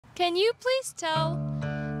Can you please tell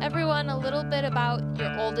everyone a little bit about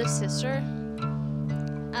your oldest sister?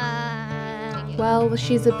 Well,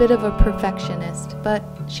 she's a bit of a perfectionist, but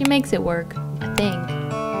she makes it work, I think.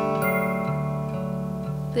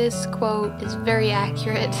 This quote is very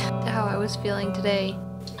accurate to how I was feeling today.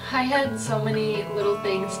 I had so many little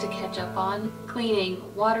things to catch up on. Cleaning,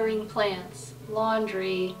 watering plants,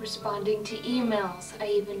 laundry, responding to emails. I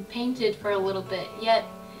even painted for a little bit, yet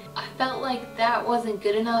I felt like that wasn't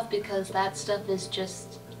good enough because that stuff is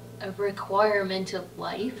just a requirement of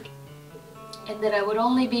life. And that I would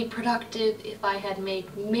only be productive if I had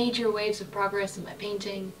made major waves of progress in my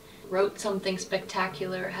painting, wrote something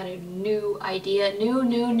spectacular, had a new idea,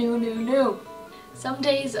 new. Some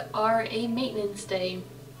days are a maintenance day,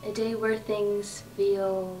 a day where things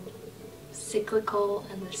feel cyclical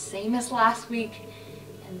and the same as last week,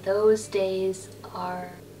 and those days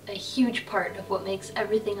are a huge part of what makes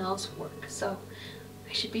everything else work. So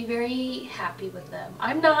I should be very happy with them.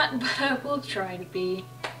 I'm not, but I will try to be.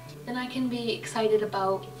 Then I can be excited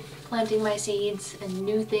about planting my seeds and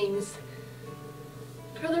new things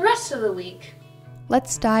for the rest of the week.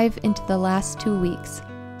 Let's dive into the last 2 weeks,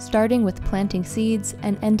 starting with planting seeds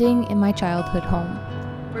and ending in my childhood home.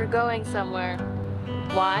 We're going somewhere.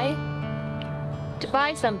 Why? To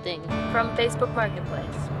buy something from Facebook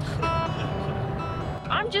Marketplace.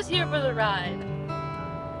 I'm just here for the ride. It's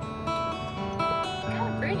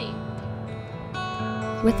kind of pretty.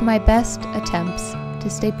 With my best attempts to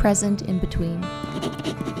stay present in between.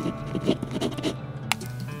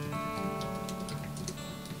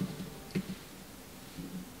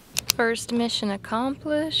 First mission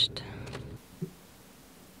accomplished.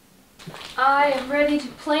 I am ready to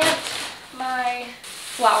plant my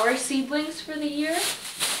flower seedlings for the year.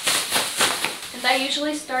 And I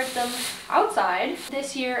usually start them outside.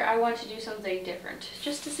 This year I want to do something different,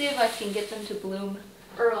 just to see if I can get them to bloom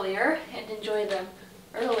earlier and enjoy them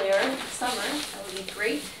earlier in the summer. That would be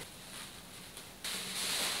great.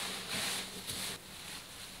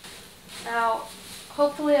 Now,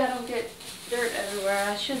 hopefully I don't get dirt everywhere.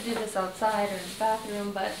 I should do this outside or in the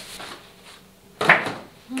bathroom, but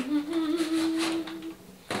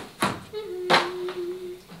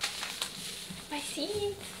my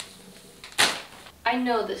seeds. I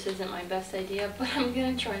know this isn't my best idea, but I'm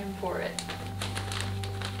gonna try and pour it.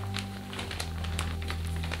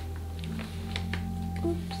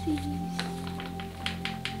 Oopsies.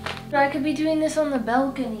 But I could be doing this on the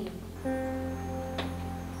balcony.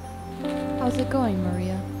 How's it going,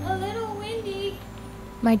 Maria? A little windy.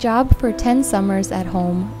 My job for 10 summers at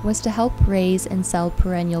home was to help raise and sell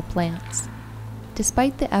perennial plants.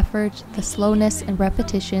 Despite the effort, the slowness, and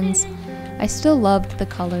repetitions, I still loved the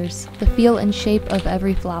colors, the feel and shape of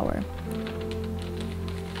every flower.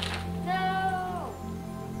 No!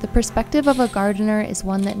 The perspective of a gardener is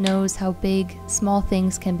one that knows how big small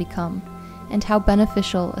things can become, and how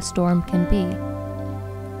beneficial a storm can be.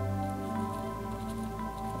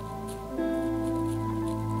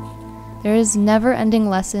 There is never-ending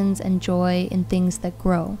lessons and joy in things that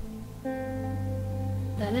grow.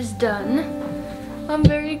 That is done. I'm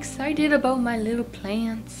very excited about my little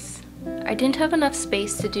plants. I didn't have enough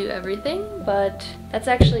space to do everything, but that's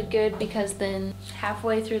actually good because then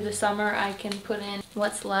halfway through the summer I can put in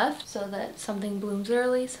what's left so that something blooms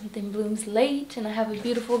early, something blooms late, and I have a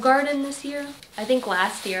beautiful garden this year. I think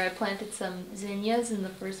last year I planted some zinnias in the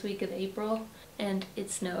first week of April and it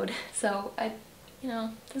snowed, so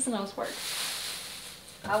this is always work.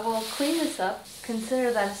 I will clean this up,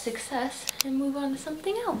 consider that a success, and move on to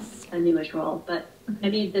something else. A newish role, but I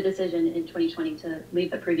made the decision in 2020 to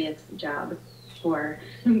leave the previous job for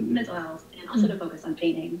mental health and also to focus on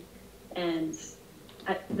painting. And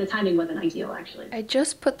the timing wasn't ideal, actually. I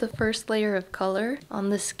just put the first layer of color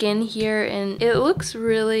on the skin here, and it looks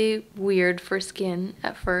really weird for skin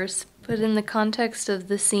at first. But in the context of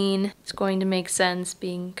the scene, it's going to make sense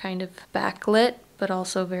being kind of backlit, but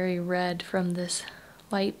also very red from this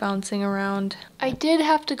light bouncing around. I did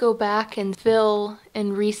have to go back and fill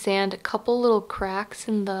and resand a couple little cracks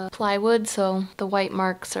in the plywood, so the white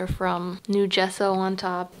marks are from new gesso on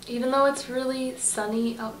top. Even though it's really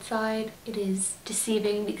sunny outside, it is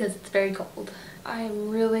deceiving because it's very cold. I am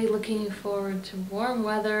really looking forward to warm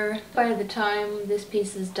weather. By the time this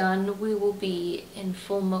piece is done, we will be in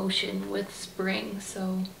full motion with spring,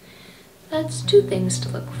 so that's 2 things to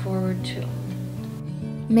look forward to.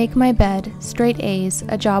 Make my bed, straight A's,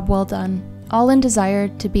 a job well done, all in desire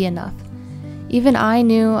to be enough. Even I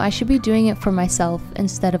knew I should be doing it for myself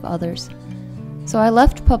instead of others. So I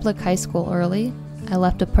left public high school early, I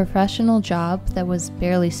left a professional job that was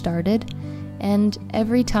barely started, and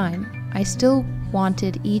every time I still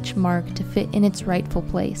wanted each mark to fit in its rightful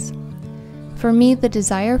place. For me, the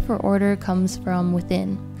desire for order comes from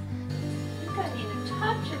within. I think I need a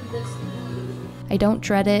touch of this. I don't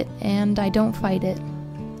dread it, and I don't fight it.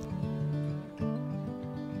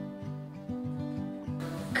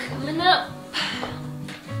 Coming up.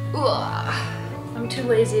 Ugh. I'm too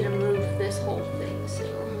lazy to move this whole thing, so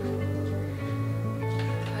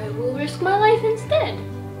I will risk my life instead.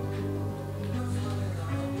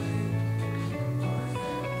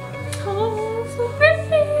 Oh, so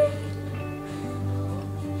pretty!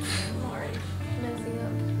 I'm already messing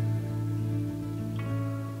up.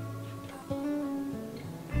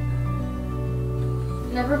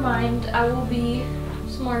 Never mind, I will be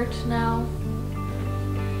smart now.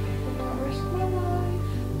 Will not risk my life.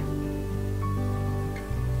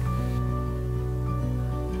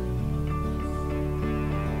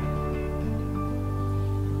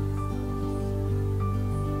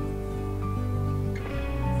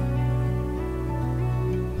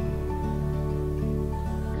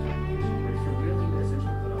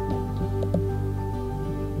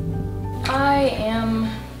 I am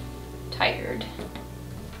tired,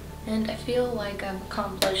 and I feel like I've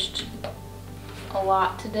accomplished a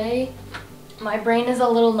lot today. My brain is a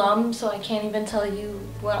little numb, so I can't even tell you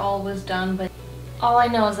what all was done, but all I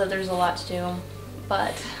know is that there's a lot to do,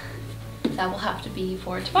 but that will have to be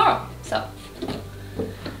for tomorrow. So,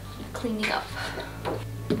 cleaning up.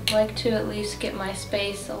 I'd like to at least get my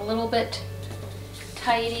space a little bit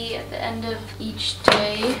tidy at the end of each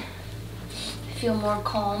day. I feel more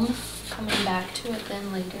calm coming back to it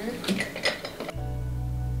then later.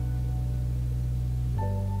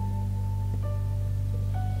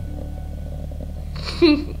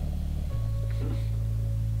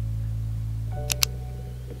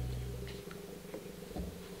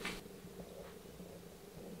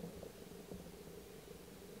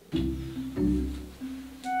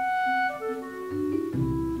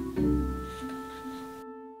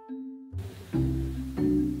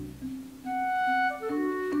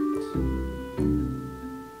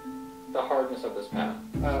 The hardness of this path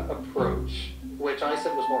approach, which I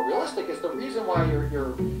said was more realistic, is the reason why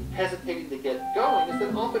you're hesitating to get going is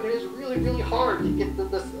that often it is really, really hard to get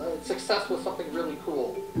this success with something really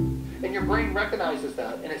cool. And your brain recognizes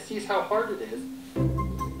that, and it sees how hard it is.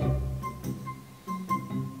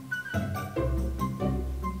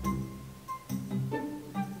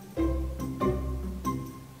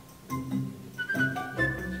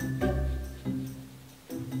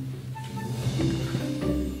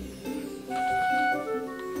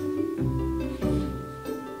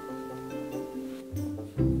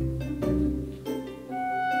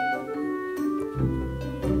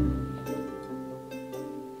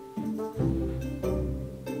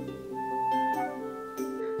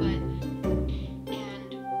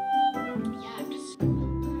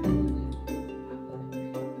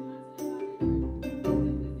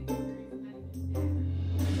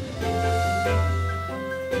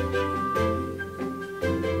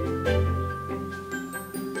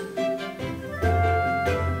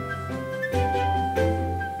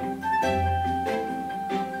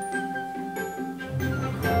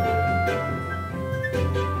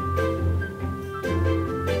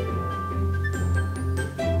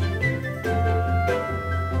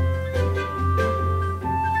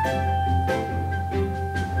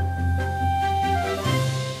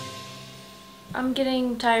 I'm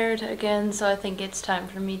getting tired again, so I think it's time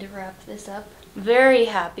for me to wrap this up. Very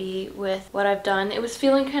happy with what I've done. It was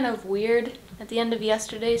feeling kind of weird at the end of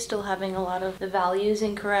yesterday, still having a lot of the values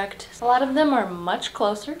incorrect. A lot of them are much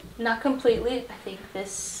closer. Not completely. I think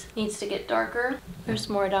this needs to get darker. There's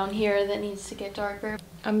more down here that needs to get darker.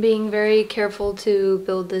 I'm being very careful to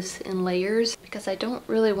build this in layers because I don't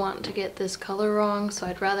really want to get this color wrong, so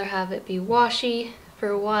I'd rather have it be washy for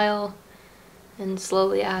a while and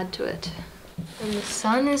slowly add to it. And the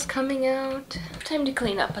sun is coming out. Time to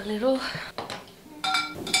clean up a little.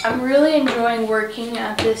 I'm really enjoying working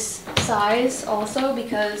at this size also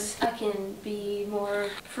because I can be more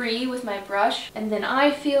free with my brush, and then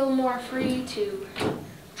I feel more free to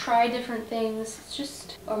try different things. It's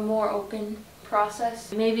just a more open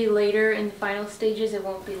process. Maybe later in the final stages it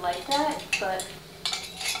won't be like that, but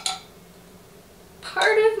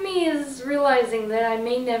part of me is realizing that I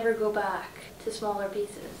may never go back to smaller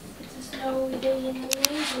pieces. It's a snowy day in the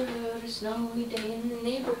neighborhood, a snowy day in the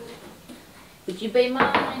neighborhood. Would you be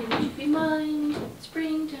mine? Would you be mine?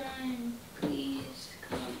 Springtime, please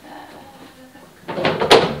come back.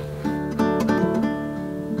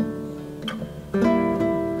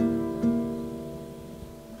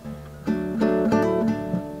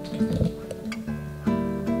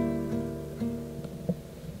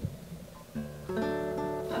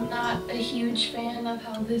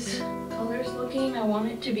 how this color's looking. I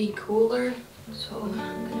want it to be cooler, so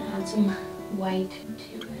I'm gonna add some white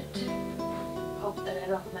to it. Hope that I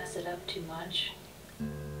don't mess it up too much.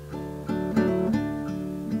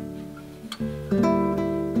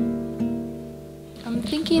 I'm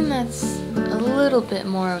thinking that's a little bit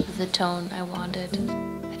more of the tone I wanted.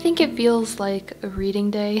 I think it feels like a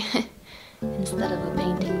reading day instead of a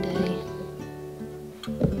painting day.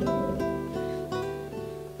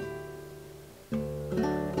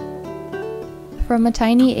 From a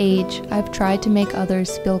tiny age, I've tried to make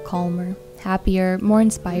others feel calmer, happier, more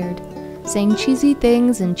inspired, saying cheesy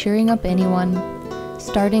things and cheering up anyone,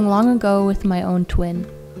 starting long ago with my own twin.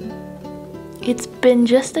 It's been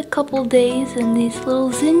just a couple days and these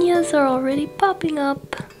little zinnias are already popping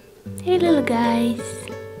up. Hey little guys.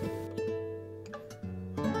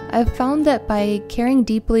 I've found that by caring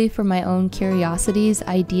deeply for my own curiosities,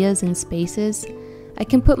 ideas, and spaces, I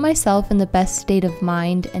can put myself in the best state of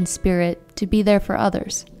mind and spirit to be there for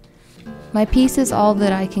others. My peace is all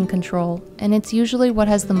that I can control, and it's usually what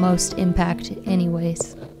has the most impact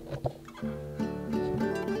anyways.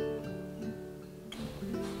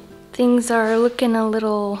 Things are looking a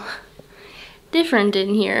little different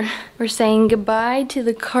in here. We're saying goodbye to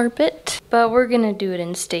the carpet, but we're gonna do it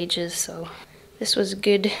in stages, so this was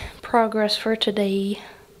good progress for today.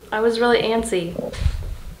 I was really antsy.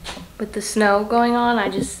 With the snow going on, I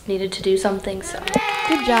just needed to do something, so.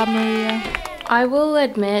 Good job, Maria. I will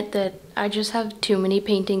admit that I just have too many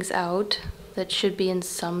paintings out that should be in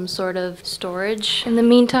some sort of storage. In the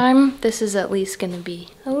meantime, this is at least gonna be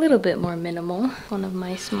a little bit more minimal. One of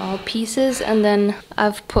my small pieces, and then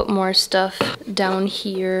I've put more stuff down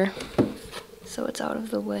here so it's out of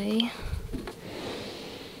the way.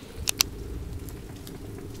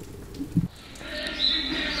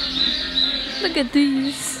 Look at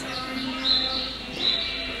these.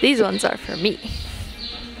 These ones are for me.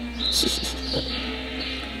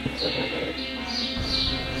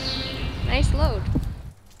 Nice load.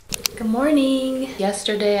 Good morning.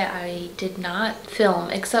 Yesterday I did not film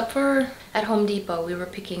except for at Home Depot. We were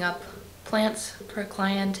picking up plants for a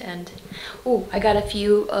client and oh, I got a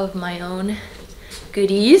few of my own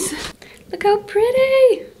goodies. Look how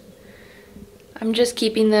pretty. I'm just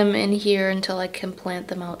keeping them in here until I can plant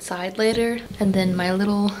them outside later. And then my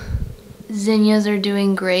little zinnias are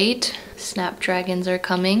doing great. Snapdragons are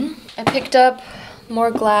coming. I picked up more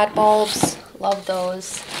Glad bulbs. Love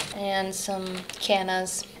those. And some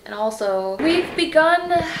cannas. And also, we've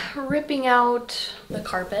begun ripping out the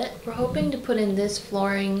carpet. We're hoping to put in this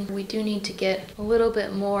flooring. We do need to get a little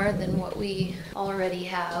bit more than what we already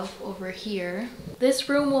have over here. This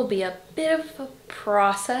room will be a bit of a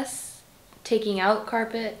process, taking out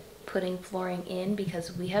carpet, putting flooring in,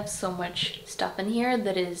 because we have so much stuff in here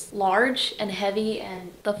that is large and heavy,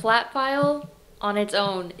 and the flat file on its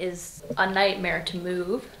own is a nightmare to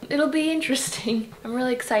move. It'll be interesting. I'm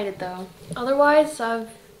really excited though. Otherwise, I've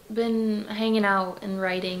been hanging out and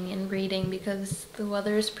writing and reading because the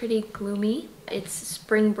weather is pretty gloomy. It's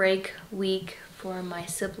spring break week for my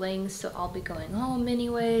siblings, so I'll be going home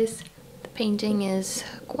anyways. The painting is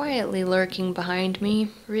quietly lurking behind me.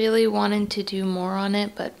 Really wanted to do more on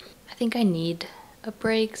it, but I think I need a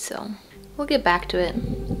break, so we'll get back to it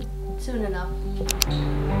soon enough.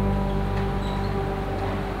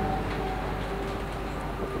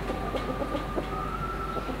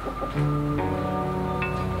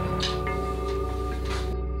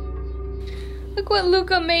 Look what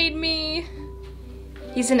Luca made me!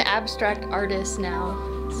 He's an abstract artist now.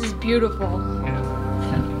 This is beautiful. We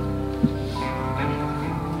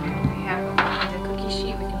have the cookie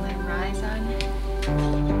sheet we can let rise on.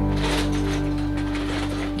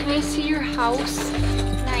 Can I see your house?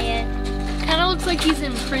 Not yet. Kinda looks like he's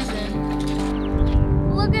in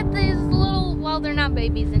prison. Look at these little, well, they're not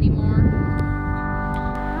babies anymore.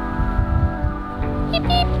 Beep,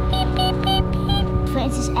 beep, beep, beep, beep, beep.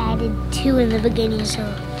 Francis added 2 in the beginning, so.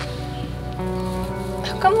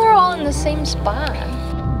 How come they're all in the same spot?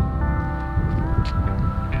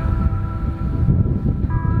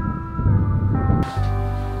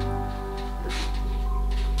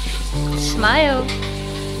 Smile.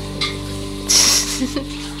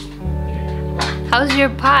 How's your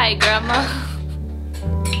pie, Grandma?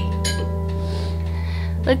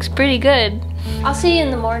 Looks pretty good. I'll see you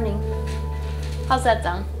in the morning. How's that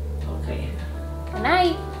sound? Okay. Good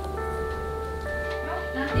night.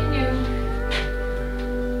 Nothing new.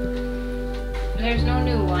 There's no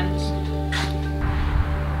new ones.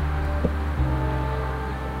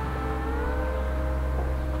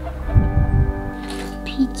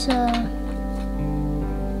 Pizza.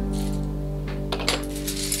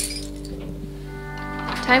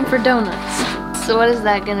 Time for donuts. So what is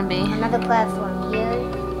that gonna be? Another platform here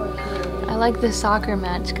or here. I like the soccer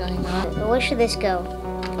match going on. But where should this go?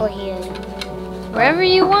 Or here? Wherever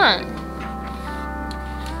you want.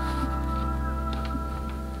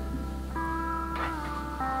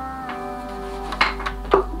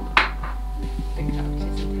 The couch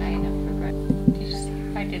isn't high enough for breakfast. Did you see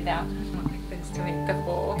if I did that one like this to make the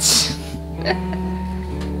hole?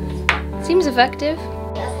 Seems effective.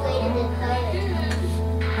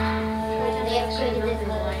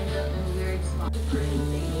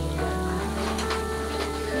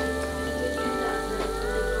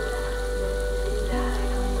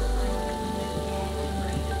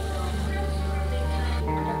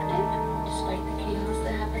 Despite the chaos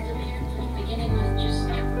that happens up here, beginning with just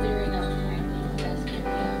clearing up my desk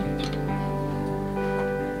area.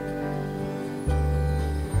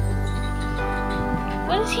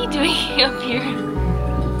 What is he doing up here?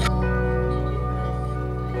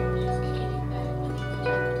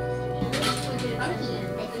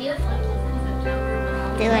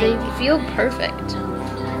 They feel perfect.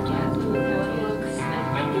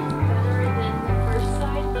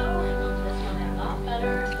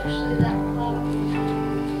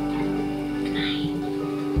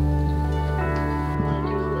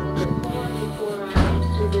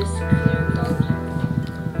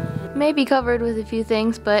 Maybe covered with a few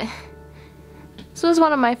things, but this was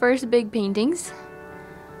one of my first big paintings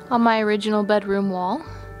on my original bedroom wall.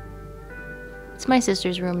 It's my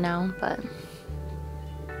sister's room now, but...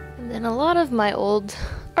 And then a lot of my old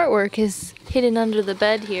artwork is hidden under the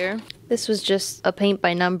bed here. This was just a paint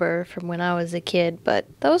by number from when I was a kid, but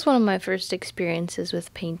that was one of my first experiences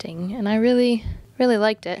with painting, and I really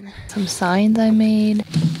liked it. Some signs I made.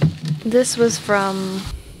 This was from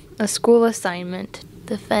a school assignment.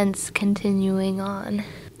 The fence continuing on.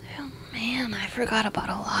 Oh man, I forgot about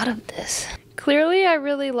a lot of this. Clearly, I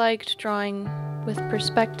really liked drawing with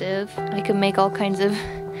perspective. I could make all kinds of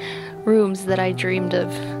rooms that I dreamed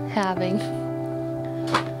of having.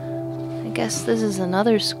 I guess this is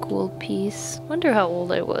another school piece. Wonder how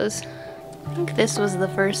old I was. I think this was the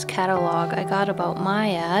first catalog I got about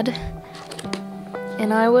my ad,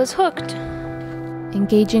 and I was hooked.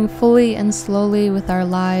 Engaging fully and slowly with our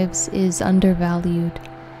lives is undervalued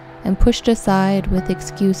and pushed aside with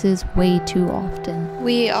excuses way too often.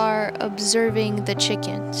 We are observing the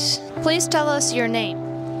chickens. Please tell us your name.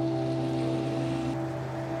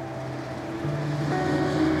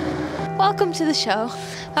 Welcome to the show.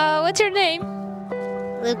 What's your name?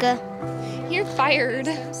 Luca. You're fired.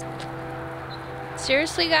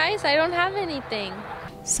 Seriously, guys? I don't have anything.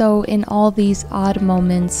 So in all these odd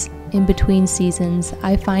moments in between seasons,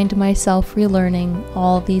 I find myself relearning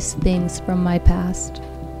all these things from my past.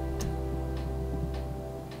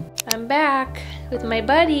 I'm back with my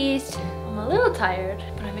buddies. I'm a little tired,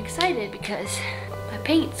 but I'm excited because my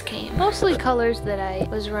paints came. Mostly colors that I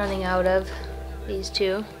was running out of. These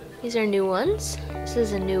two. These are new ones. This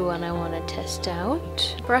is a new one I want to test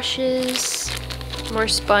out. Brushes, more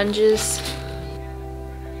sponges.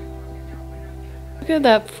 Look at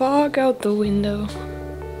that fog out the window.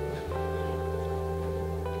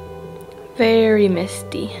 Very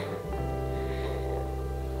misty.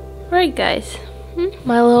 Right, guys.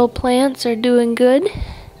 My little plants are doing good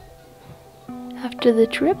after the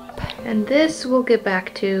trip. And this we'll get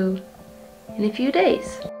back to in a few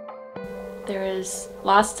days. There is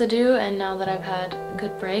lots to do, and now that I've had a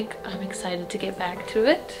good break, I'm excited to get back to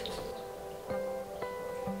it.